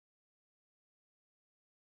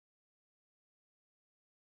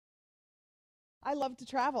I love to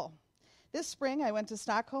travel. This spring, I went to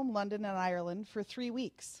Stockholm, London, and Ireland for 3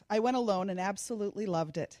 weeks. I went alone and absolutely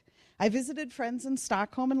loved it. I visited friends in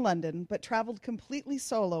Stockholm and London, but traveled completely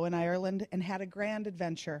solo in Ireland and had a grand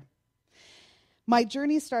adventure. My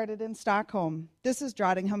journey started in Stockholm. This is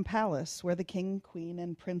Drottningham Palace, where the king, queen,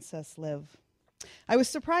 and princess live. I was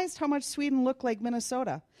surprised how much Sweden looked like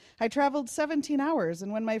Minnesota. I traveled 17 hours,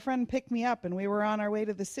 and when my friend picked me up and we were on our way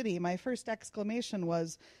to the city, my first exclamation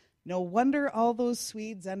was, "No wonder all those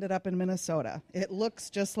Swedes ended up in Minnesota. It looks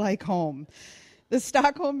just like home." The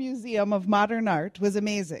Stockholm Museum of Modern Art was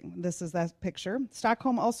amazing. This is that picture.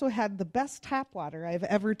 Stockholm also had the best tap water I've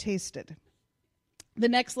ever tasted. The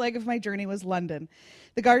next leg of my journey was London.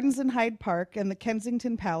 The gardens in Hyde Park and the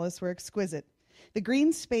Kensington Palace were exquisite. The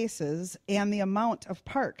green spaces and the amount of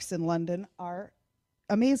parks in London are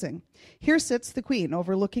amazing. Here sits the Queen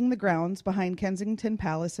overlooking the grounds behind Kensington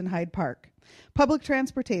Palace and Hyde Park. Public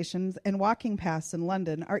transportation and walking paths in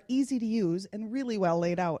London are easy to use and really well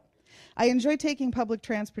laid out. I enjoy taking public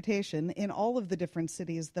transportation in all of the different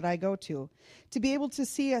cities that I go to. To be able to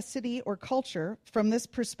see a city or culture from this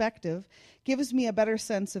perspective gives me a better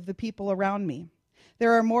sense of the people around me.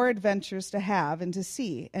 There are more adventures to have and to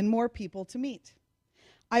see, and more people to meet.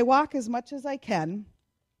 I walk as much as I can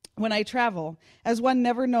when I travel, as one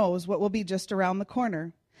never knows what will be just around the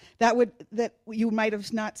corner. That you might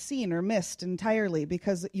have not seen or missed entirely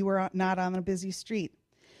because you were not on a busy street.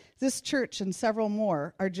 This church and several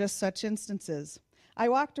more are just such instances. I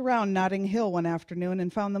walked around Notting Hill one afternoon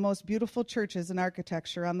and found the most beautiful churches and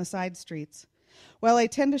architecture on the side streets. While I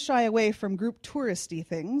tend to shy away from group touristy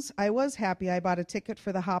things, I was happy I bought a ticket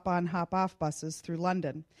for the hop-on, hop-off buses through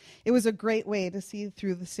London. It was a great way to see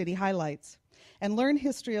through the city highlights and learn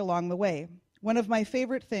history along the way. One of my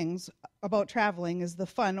favorite things about traveling is the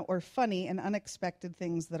fun or funny and unexpected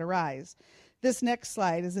things that arise. This next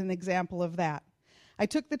slide is an example of that. I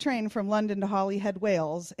took the train from London to Holyhead,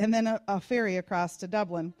 Wales, and then a ferry across to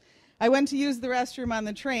Dublin. I went to use the restroom on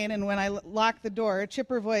the train, and when I locked the door, a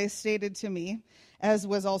chipper voice stated to me, as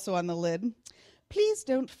was also on the lid, "Please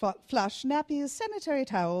don't flush nappies, sanitary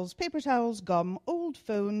towels, paper towels, gum, old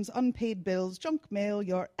phones, unpaid bills, junk mail,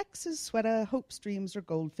 your ex's sweater, hope streams, or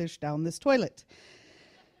goldfish down this toilet."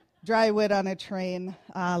 Dry wit on a train.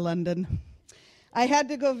 Ah, London. I had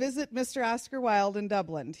to go visit Mr. Oscar Wilde in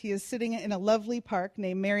Dublin. He is sitting in a lovely park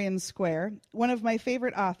named Merrion Square, one of my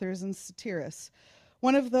favorite authors and satirists.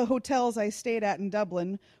 One of the hotels I stayed at in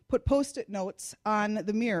Dublin put Post-it notes on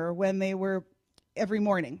the mirror when they were every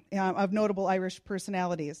morning of notable Irish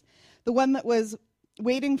personalities. The one that was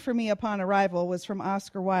waiting for me upon arrival was from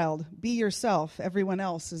Oscar Wilde. "Be yourself, everyone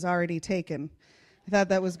else is already taken." I thought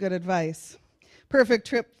that was good advice.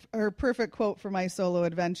 Perfect quote for my solo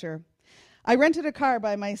adventure. I rented a car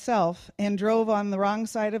by myself and drove on the wrong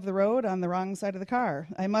side of the road on the wrong side of the car.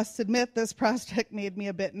 I must admit this prospect made me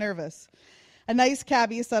a bit nervous. A nice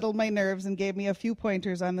cabbie settled my nerves and gave me a few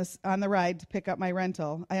pointers on the ride to pick up my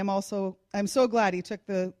rental. I'm so glad he took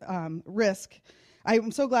the risk.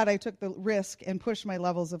 I'm so glad I took the risk and pushed my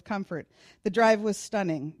levels of comfort. The drive was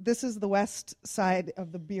stunning. This is the west side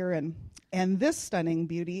of the Burin, and this stunning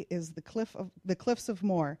beauty is the cliffs of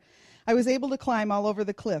Moher. I was able to climb all over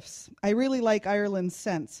the cliffs. I really like Ireland's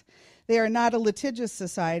sense. They are not a litigious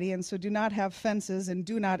society and so do not have fences and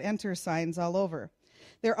do not enter signs all over.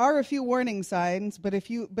 There are a few warning signs, but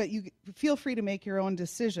you feel free to make your own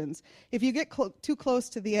decisions. If you get too close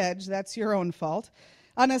to the edge, that's your own fault.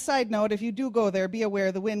 On a side note, if you do go there, be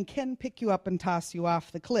aware the wind can pick you up and toss you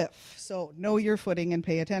off the cliff. So know your footing and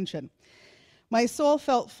pay attention. My soul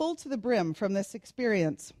felt full to the brim from this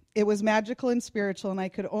experience. It was magical and spiritual, and I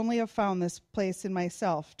could only have found this place in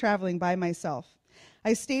myself, traveling by myself.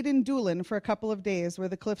 I stayed in Doolin for a couple of days where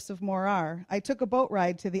the cliffs of Moher are. I took a boat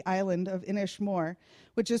ride to the island of Inishmore,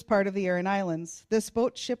 which is part of the Aran Islands. This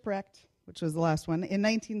boat shipwrecked, which was the last one, in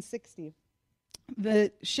 1960.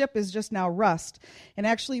 The ship is just now rust and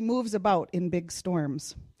actually moves about in big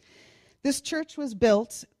storms. This church was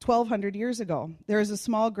built 1,200 years ago. There is a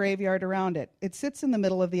small graveyard around it. It sits in the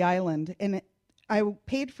middle of the island, and I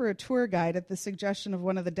paid for a tour guide at the suggestion of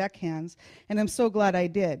one of the deckhands, and I'm so glad I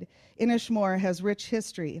did. Inishmore has rich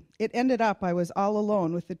history. It ended up I was all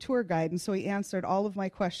alone with the tour guide, and so he answered all of my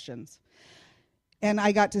questions. And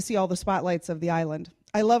I got to see all the spotlights of the island.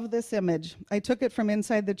 I love this image. I took it from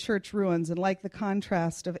inside the church ruins and like the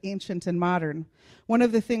contrast of ancient and modern. One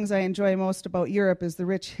of the things I enjoy most about Europe is the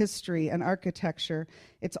rich history and architecture.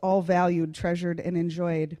 It's all valued, treasured, and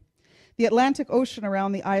enjoyed. The Atlantic Ocean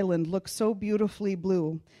around the island looked so beautifully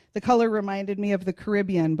blue. The color reminded me of the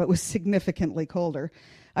Caribbean, but was significantly colder.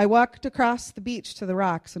 I walked across the beach to the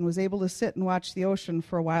rocks and was able to sit and watch the ocean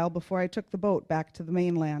for a while before I took the boat back to the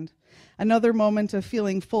mainland. Another moment of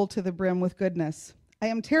feeling full to the brim with goodness. I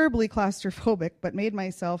am terribly claustrophobic, but made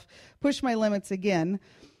myself push my limits again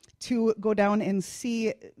to go down and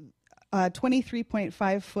see a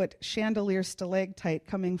 23.5-foot chandelier stalactite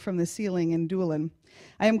coming from the ceiling in Doolin.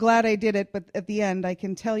 I am glad I did it, but at the end, I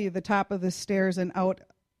can tell you the top of the stairs and out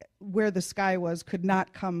where the sky was could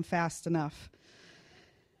not come fast enough.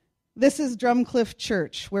 This is Drumcliff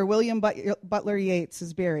Church, where William Butler Yeats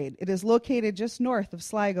is buried. It is located just north of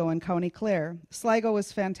Sligo in County Clare. Sligo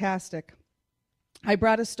is fantastic. I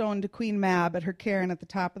brought a stone to Queen Mab at her cairn at the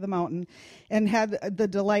top of the mountain and had the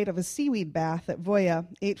delight of a seaweed bath at Voya,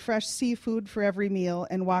 ate fresh seafood for every meal,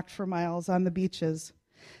 and walked for miles on the beaches.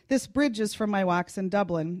 This bridge is from my walks in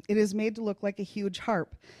Dublin. It is made to look like a huge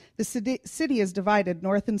harp. The city is divided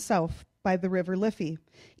north and south by the River Liffey.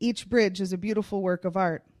 Each bridge is a beautiful work of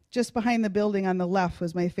art. Just behind the building on the left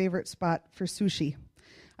was my favorite spot for sushi.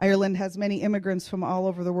 Ireland has many immigrants from all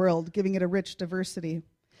over the world, giving it a rich diversity.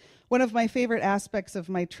 One of my favorite aspects of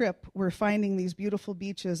my trip were finding these beautiful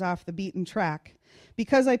beaches off the beaten track.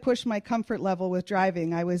 Because I pushed my comfort level with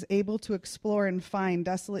driving, I was able to explore and find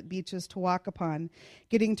desolate beaches to walk upon,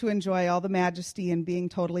 getting to enjoy all the majesty and being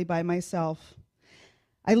totally by myself.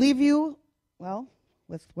 I leave you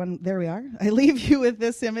with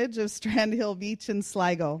this image of Strand Hill Beach in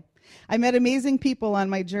Sligo. I met amazing people on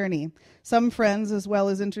my journey, some friends as well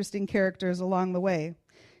as interesting characters along the way.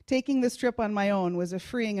 Taking this trip on my own was a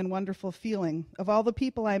freeing and wonderful feeling. Of all the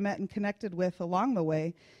people I met and connected with along the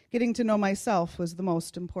way, getting to know myself was the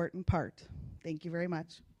most important part. Thank you very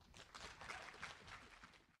much.